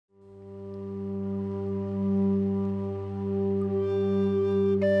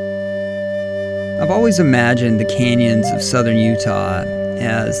I've always imagined the canyons of southern Utah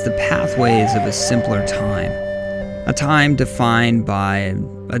as the pathways of a simpler time, a time defined by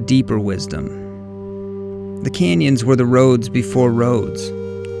a deeper wisdom. The canyons were the roads before roads.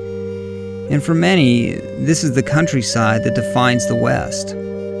 And for many, this is the countryside that defines the West.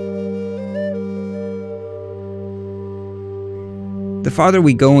 The farther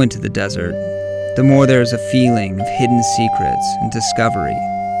we go into the desert, the more there is a feeling of hidden secrets and discovery.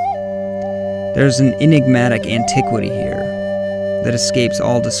 There's an enigmatic antiquity here that escapes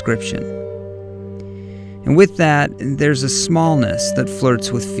all description. And with that, there's a smallness that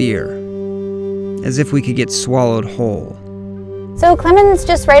flirts with fear, as if we could get swallowed whole. So Clemen's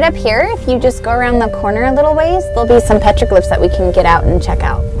just right up here. If you just go around the corner a little ways, there'll be some petroglyphs that we can get out and check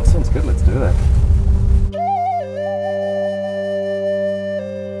out. That sounds good, let's do that.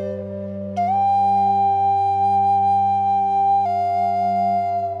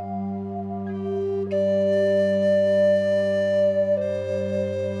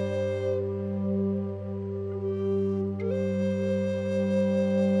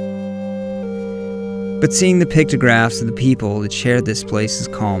 But seeing the pictographs of the people that shared this place is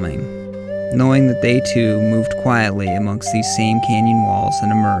calming, knowing that they too moved quietly amongst these same canyon walls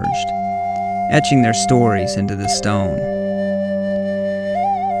and emerged, etching their stories into the stone.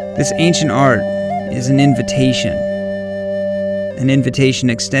 This ancient art is an invitation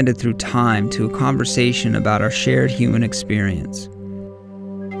extended through time to a conversation about our shared human experience.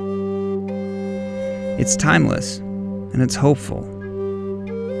 It's timeless, and it's hopeful,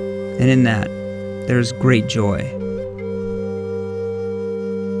 and in that, there is great joy.